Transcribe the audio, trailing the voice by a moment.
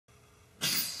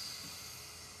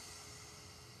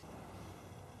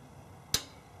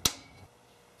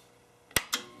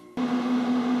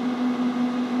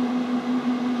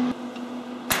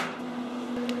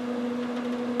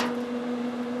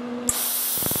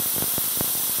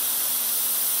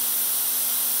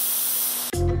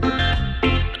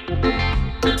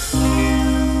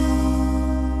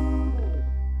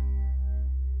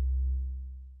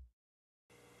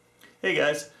Hey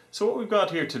guys, so what we've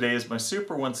got here today is my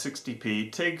Super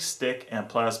 160p TIG stick and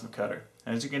plasma cutter.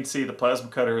 And as you can see, the plasma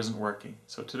cutter isn't working.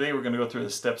 So today we're going to go through the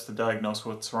steps to diagnose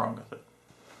what's wrong with it.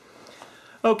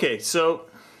 Okay, so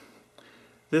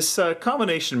this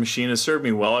combination machine has served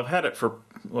me well. I've had it for,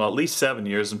 well, at least 7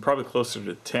 years and probably closer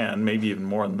to 10, maybe even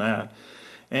more than that.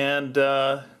 And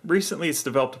recently it's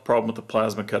developed a problem with the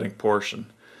plasma cutting portion.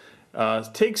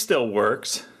 TIG still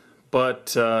works, but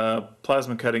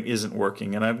plasma cutting isn't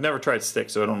working, and I've never tried stick,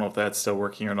 so I don't know if that's still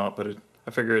working or not, but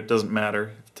I figure it doesn't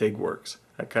matter if TIG works.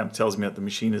 That kind of tells me that the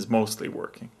machine is mostly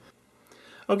working.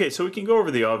 Okay, so we can go over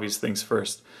the obvious things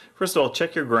first. First of all,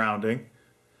 check your grounding,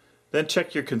 then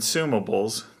check your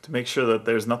consumables to make sure that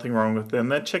there's nothing wrong with them,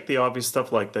 then check the obvious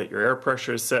stuff like that your air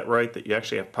pressure is set right, that you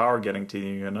actually have power getting to the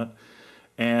unit,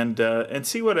 and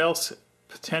see what else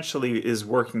potentially is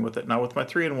working with it. Now with my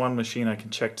 3-in-1 machine I can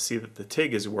check to see that the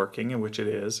TIG is working, in which it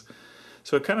is.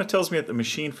 So it kind of tells me that the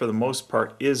machine for the most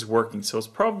part is working, so it's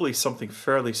probably something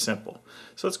fairly simple.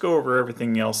 So let's go over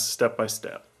everything else step by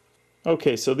step.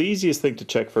 Okay, so the easiest thing to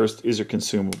check first is your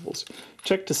consumables.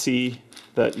 Check to see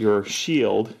that your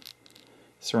shield,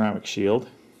 ceramic shield,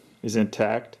 is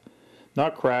intact,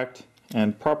 not cracked,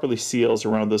 and properly seals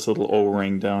around this little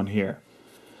O-ring down here.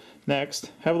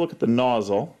 Next, have a look at the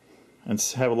nozzle and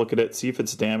have a look at it, see if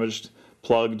it's damaged,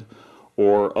 plugged,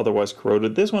 or otherwise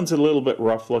corroded. This one's a little bit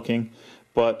rough looking,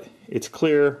 but it's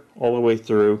clear all the way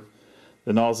through.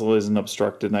 The nozzle isn't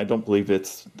obstructed, and I don't believe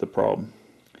it's the problem.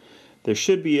 There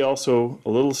should be also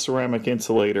a little ceramic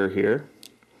insulator here,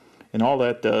 and all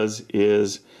that does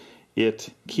is it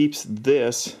keeps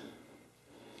this,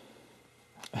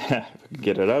 if I can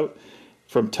get it out,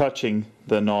 from touching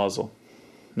the nozzle.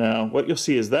 Now what you'll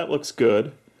see is that looks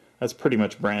good. That's pretty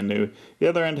much brand new. The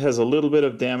other end has a little bit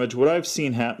of damage. What I've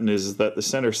seen happen is that the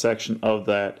center section of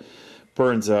that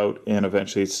burns out and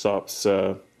eventually it stops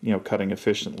cutting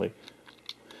efficiently.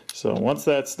 So once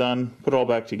that's done, put it all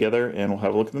back together and we'll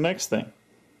have a look at the next thing.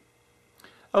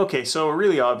 Okay, so a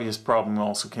really obvious problem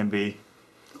also can be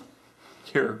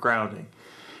your grounding.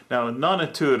 Now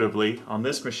non-intuitively on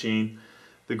this machine,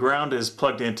 the ground is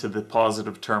plugged into the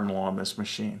positive terminal on this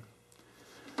machine.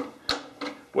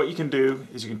 What you can do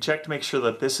is you can check to make sure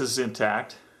that this is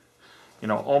intact.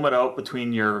 Ohm it out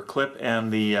between your clip and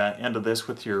the end of this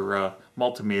with your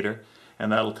multimeter,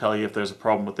 and that'll tell you if there's a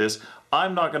problem with this.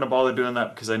 I'm not going to bother doing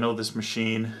that because I know this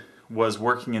machine was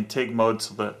working in TIG mode,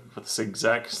 so that with this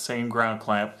exact same ground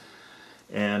clamp,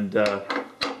 and I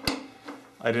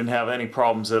didn't have any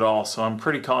problems at all, so I'm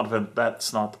pretty confident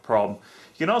that's not the problem.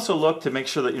 You can also look to make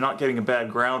sure that you're not getting a bad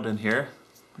ground in here.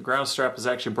 The ground strap is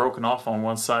actually broken off on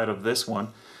one side of this one,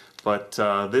 but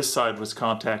this side was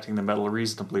contacting the metal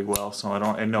reasonably well, so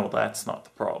I know that's not the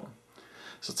problem.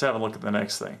 So let's have a look at the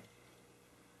next thing.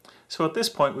 So at this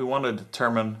point we want to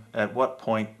determine at what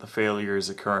point the failure is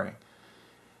occurring.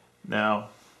 Now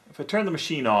if I turn the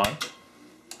machine on,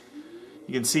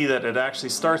 you can see that it actually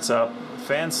starts up, the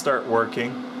fans start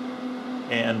working,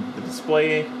 and the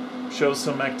display shows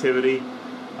some activity.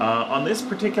 On this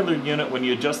particular unit, when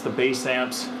you adjust the base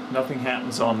amps, nothing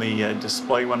happens on the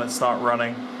display when it's not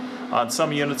running. On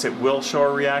some units it will show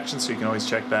a reaction, so you can always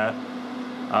check that.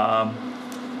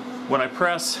 When I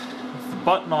press the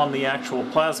button on the actual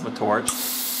plasma torch,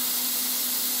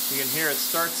 you can hear it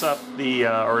starts up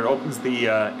or it opens the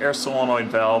air solenoid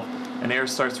valve, and air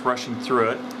starts rushing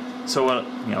through it. So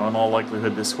in all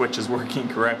likelihood the switch is working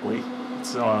correctly.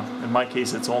 So in my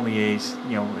case it's only a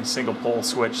single pole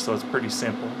switch, so it's pretty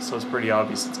simple, so it's pretty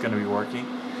obvious it's going to be working.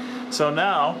 So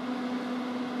now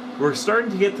we're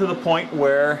starting to get to the point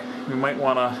where we might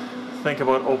want to think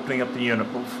about opening up the unit.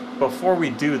 Before we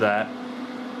do that,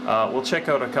 we'll check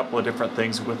out a couple of different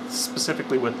things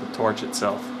specifically with the torch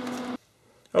itself.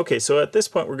 Okay, so at this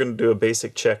point we're going to do a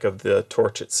basic check of the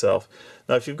torch itself.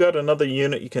 Now if you've got another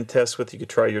unit you can test with, you could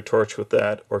try your torch with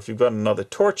that, or if you've got another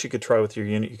torch you could try with your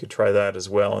unit, you could try that as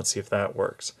well and see if that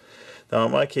works. Now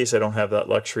in my case I don't have that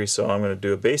luxury, so I'm going to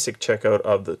do a basic checkout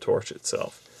of the torch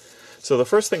itself. So the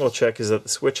first thing we'll check is that the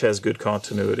switch has good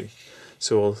continuity.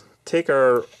 So we'll take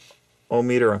our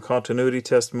ohmmeter on continuity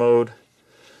test mode,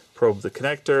 probe the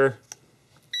connector,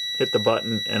 hit the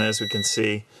button, and as we can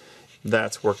see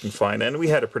that's working fine. And we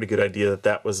had a pretty good idea that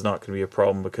that was not going to be a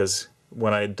problem because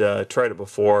when I'd tried it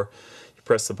before, you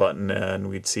press the button and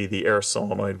we'd see the air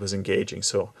solenoid was engaging.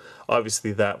 So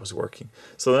obviously that was working.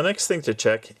 So the next thing to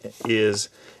check is,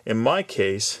 in my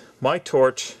case, my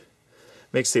torch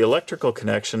makes the electrical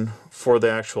connection for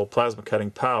the actual plasma cutting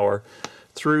power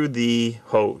through the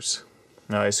hose.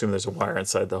 Now I assume there's a wire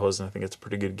inside the hose, and I think it's a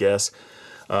pretty good guess.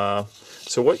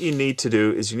 So what you need to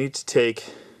do is you need to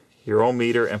take your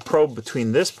ohmmeter and probe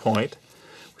between this point,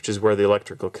 which is where the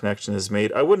electrical connection is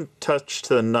made. I wouldn't touch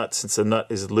to the nut since the nut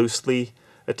is loosely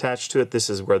attached to it. This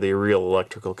is where the real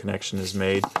electrical connection is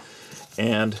made.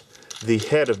 And the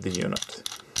head of the unit.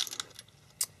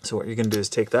 So what you're going to do is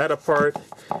take that apart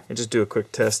and just do a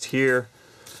quick test here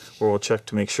where we'll check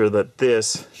to make sure that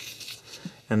this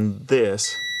and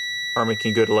this are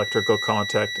making good electrical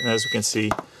contact. And as we can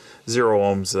see, 0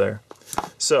 ohms there.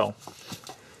 So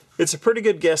it's a pretty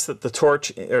good guess that the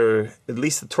torch, or at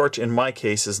least the torch in my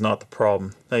case, is not the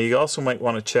problem. Now you also might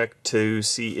want to check to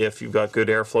see if you've got good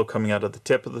airflow coming out of the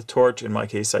tip of the torch. In my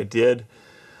case I did.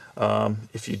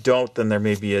 If you don't, then there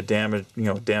may be a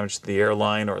damage to the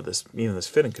airline, or even this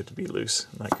fitting could be loose,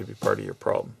 and that could be part of your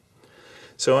problem.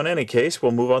 So in any case,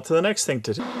 we'll move on to the next thing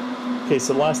to do. Okay,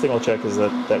 so the last thing I'll check is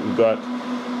that we've got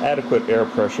adequate air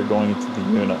pressure going into the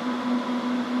unit.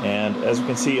 And as you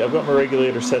can see, I've got my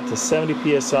regulator set to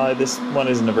 70 psi. This one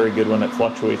isn't a very good one. It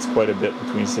fluctuates quite a bit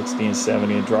between 60 and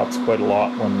 70 and drops quite a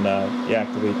lot when you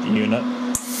activate the unit.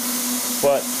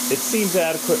 But it seems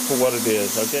adequate for what it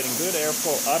is. I'm getting good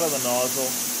airflow out of the nozzle.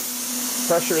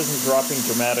 Pressure isn't dropping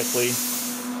dramatically.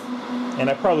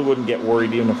 And I probably wouldn't get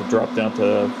worried even if it dropped down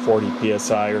to 40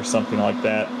 psi or something like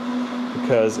that,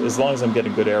 because as long as I'm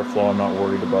getting good airflow, I'm not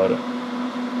worried about it.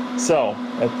 So,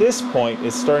 at this point,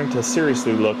 it's starting to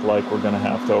seriously look like we're going to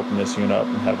have to open this unit up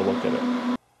and have a look at it.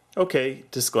 Okay,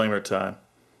 disclaimer time.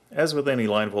 As with any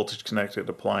line voltage connected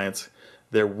appliance,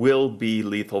 there will be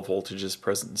lethal voltages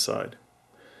present inside.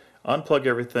 Unplug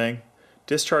everything,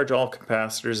 discharge all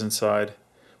capacitors inside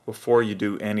before you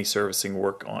do any servicing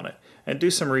work on it. And do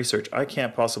some research. I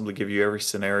can't possibly give you every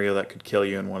scenario that could kill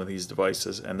you in one of these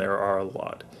devices, and there are a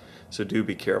lot. So do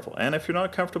be careful. And if you're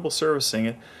not comfortable servicing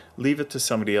it, leave it to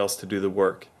somebody else to do the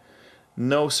work.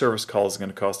 No service call is going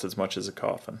to cost as much as a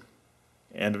coffin.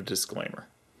 End of disclaimer.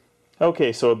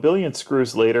 Okay, so a billion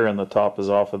screws later and the top is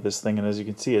off of this thing, and as you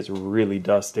can see it's really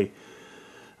dusty.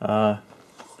 That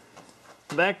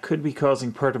could be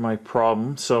causing part of my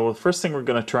problem. So the first thing we're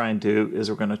going to try and do is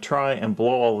we're going to try and blow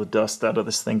all the dust out of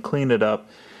this thing, clean it up,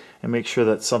 and make sure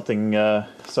that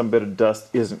some bit of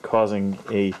dust isn't causing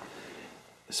a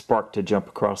spark to jump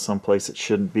across someplace it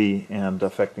shouldn't be and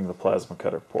affecting the plasma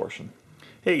cutter portion.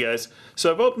 Hey guys,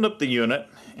 so I've opened up the unit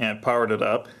and powered it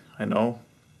up. I know,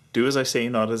 do as I say,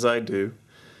 not as I do.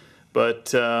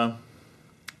 But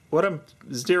what I'm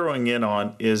zeroing in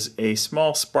on is a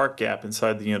small spark gap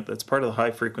inside the unit that's part of the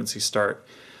high frequency start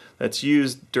that's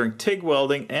used during TIG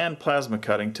welding and plasma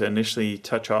cutting to initially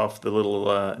touch off the little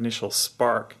initial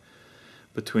spark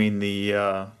between the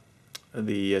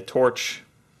torch,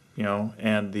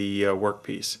 and the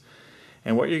workpiece.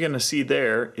 And what you're going to see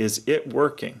there is it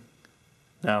working.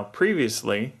 Now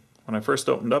previously, when I first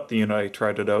opened up the unit, I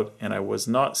tried it out and I was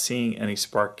not seeing any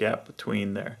spark gap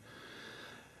between there.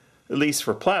 At least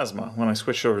for plasma. When I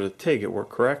switched over to TIG, it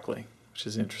worked correctly, which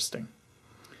is interesting.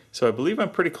 So I believe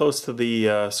I'm pretty close to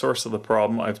the source of the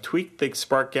problem. I've tweaked the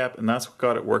spark gap, and that's what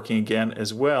got it working again.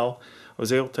 As well, I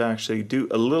was able to actually do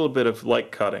a little bit of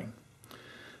light cutting.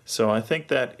 So I think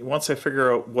that once I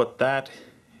figure out what that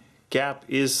gap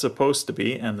is supposed to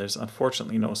be, and there's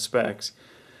unfortunately no specs,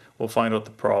 we'll find out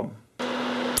the problem.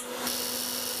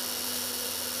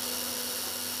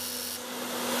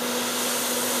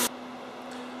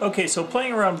 Okay, so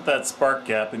playing around with that spark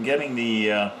gap and getting the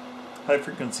high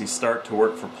frequency start to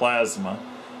work for plasma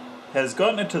has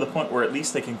gotten it to the point where at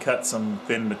least they can cut some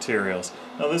thin materials.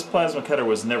 Now this plasma cutter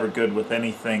was never good with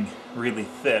anything really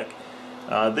thick.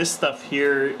 This stuff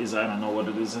here is, I don't know what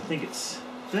it is, I think it's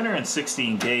thinner than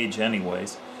 16 gauge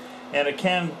anyways, and it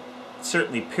can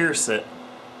certainly pierce it,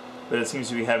 but it seems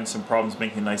to be having some problems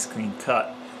making a nice clean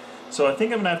cut. So I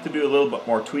think I'm going to have to do a little bit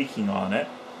more tweaking on it.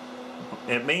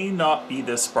 It may not be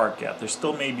this spark gap. There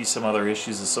still may be some other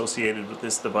issues associated with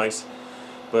this device,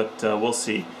 but we'll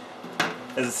see.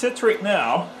 As it sits right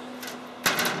now,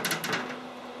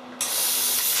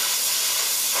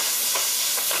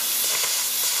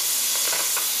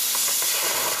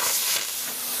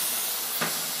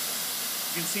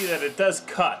 you can see that it does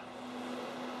cut.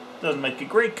 Doesn't make a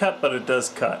great cut, but it does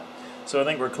cut. So I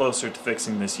think we're closer to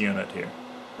fixing this unit here.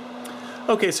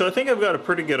 Okay, so I think I've got a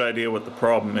pretty good idea what the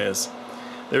problem is.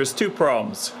 There's two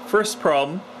problems. First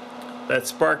problem, that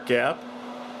spark gap.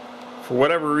 For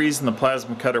whatever reason, the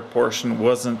plasma cutter portion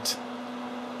wasn't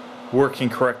working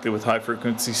correctly with high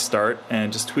frequency start,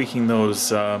 and just tweaking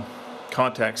those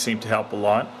contacts seemed to help a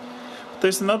lot. But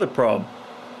there's another problem.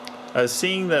 I was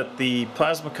seeing that the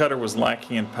plasma cutter was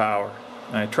lacking in power.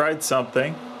 And I tried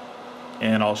something,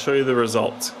 and I'll show you the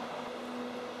results.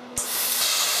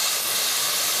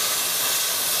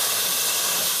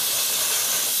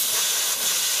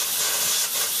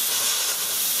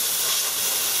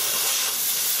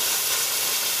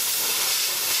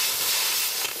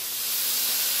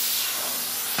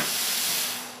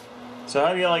 So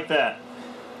how do you like that?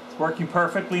 It's working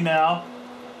perfectly now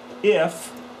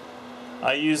if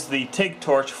I use the TIG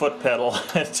torch foot pedal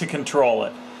to control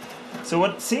it. So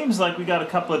what seems like we got a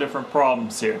couple of different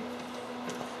problems here.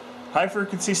 High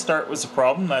frequency start was a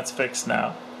problem, that's fixed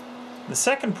now. The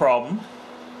second problem,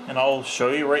 and I'll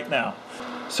show you right now.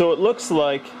 So it looks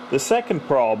like the second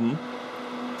problem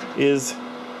is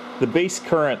the base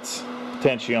currents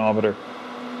potentiometer.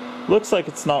 Looks like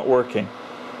it's not working.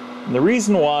 And the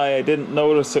reason why I didn't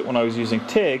notice it when I was using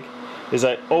TIG is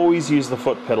I always use the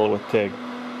foot pedal with TIG.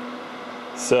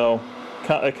 So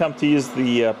I come to use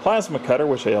the plasma cutter,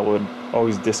 which I would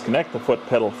always disconnect the foot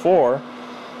pedal for,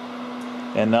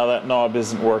 and now that knob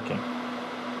isn't working.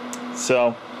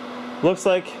 So looks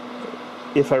like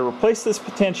if I replace this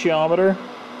potentiometer,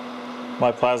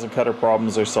 my plasma cutter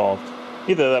problems are solved.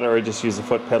 Either that or I just use the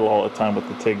foot pedal all the time with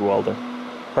the TIG welder.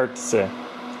 Hard to say.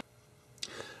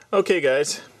 Okay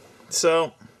guys,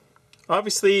 so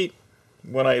obviously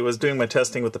when I was doing my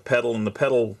testing with the pedal and the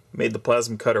pedal made the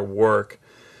plasma cutter work,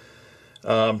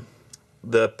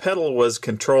 the pedal was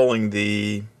controlling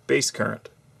the base current.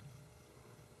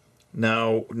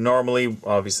 Now normally,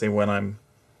 obviously when I'm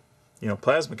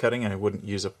plasma cutting, I wouldn't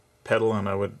use a pedal and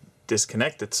I would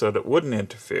disconnect it so that it wouldn't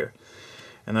interfere.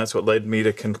 And that's what led me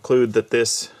to conclude that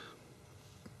this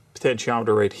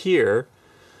potentiometer right here,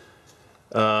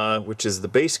 which is the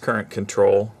base current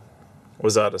control,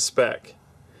 was out of spec.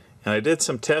 And I did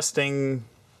some testing,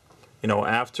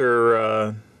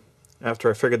 after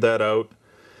I figured that out,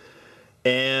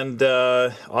 and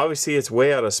obviously it's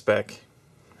way out of spec.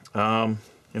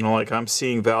 Like I'm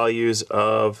seeing values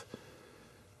of,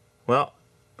 well,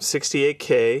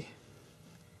 68K.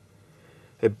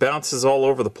 It bounces all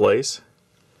over the place,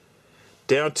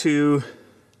 down to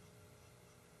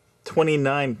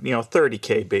 29,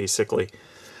 30K basically.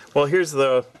 Well, here's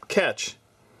the catch.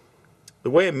 The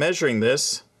way I'm measuring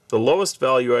this, the lowest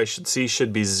value I should see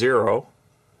should be 0,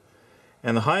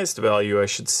 and the highest value I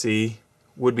should see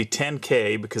would be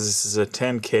 10K, because this is a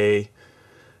 10K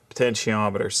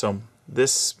potentiometer. So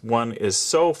this one is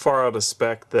so far out of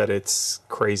spec that it's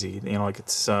crazy.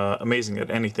 It's amazing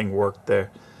that anything worked there.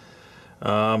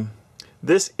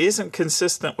 This isn't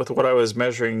consistent with what I was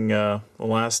measuring the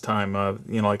last time.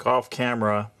 Like off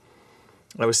camera,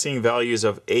 I was seeing values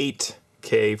of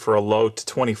 8K for a low to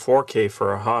 24K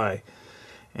for a high.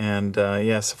 And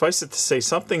yeah, suffice it to say,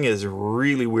 something is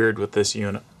really weird with this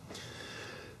unit.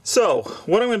 So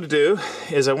what I'm going to do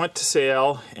is I went to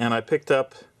Sale and I picked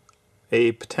up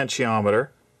a potentiometer,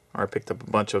 or I picked up a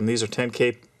bunch of them. These are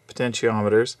 10K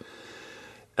potentiometers.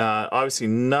 Obviously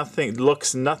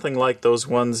looks nothing like those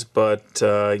ones, but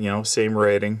same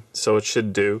rating, so it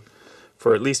should do,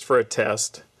 for at least for a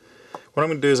test. What I'm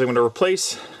going to do is I'm going to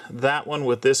replace that one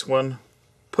with this one,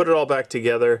 put it all back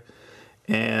together,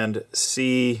 and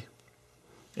see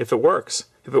if it works.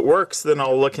 If it works, then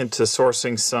I'll look into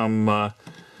sourcing some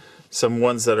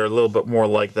ones that are a little bit more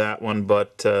like that one,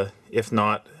 but if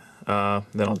not,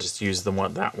 then I'll just use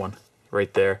that one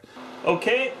right there.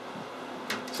 Okay,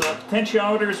 so the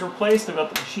potentiometer is replaced. I've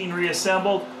got the machine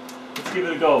reassembled. Let's give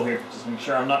it a go here. Just make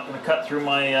sure I'm not going to cut through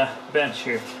my bench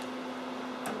here.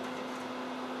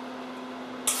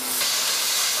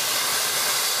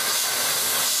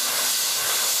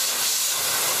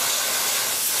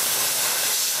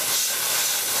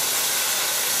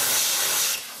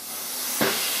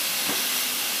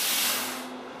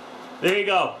 There you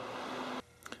go.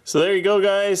 So there you go,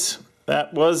 guys.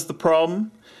 That was the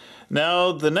problem.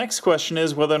 Now the next question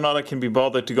is whether or not I can be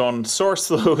bothered to go and source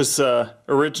those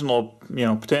original,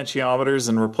 potentiometers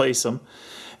and replace them.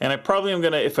 And I probably am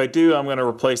gonna, if I do, I'm gonna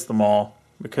replace them all,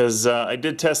 because I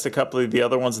did test a couple of the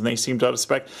other ones and they seemed out of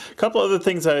spec. A couple other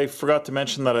things I forgot to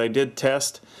mention that I did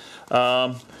test.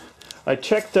 I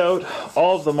checked out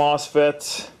all of the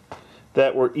MOSFETs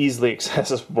that were easily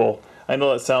accessible. I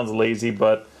know that sounds lazy,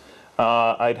 but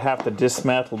I'd have to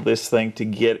dismantle this thing to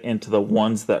get into the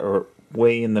ones that are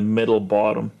way in the middle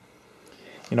bottom.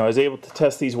 I was able to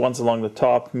test these ones along the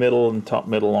top middle and top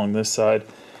middle along this side,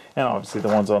 and obviously the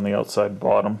ones on the outside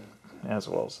bottom as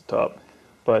well as the top.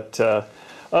 But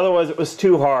otherwise it was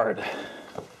too hard,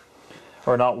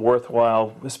 or not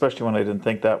worthwhile, especially when I didn't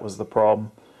think that was the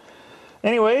problem.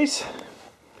 Anyways,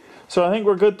 so I think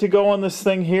we're good to go on this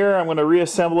thing here. I'm going to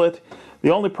reassemble it. The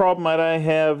only problem that I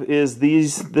have is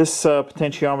this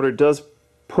potentiometer does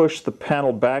push the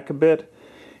panel back a bit,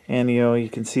 and you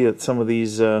can see that some of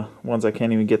these ones I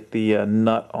can't even get the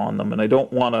nut on them, and I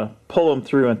don't want to pull them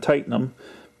through and tighten them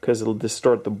because it'll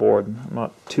distort the board. I'm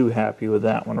not too happy with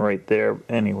that one right there.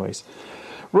 Anyways,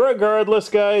 regardless,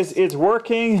 guys, it's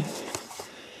working.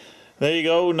 There you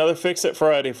go, another Fixit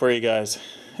Friday for you guys.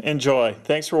 enjoy.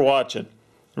 Thanks for watching.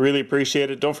 Really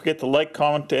appreciate it. Don't forget to like,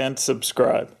 comment, and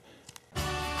subscribe.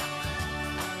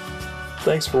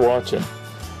 Thanks for watching.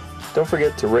 Don't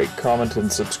forget to rate, comment,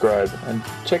 and subscribe, and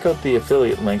check out the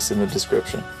affiliate links in the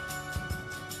description.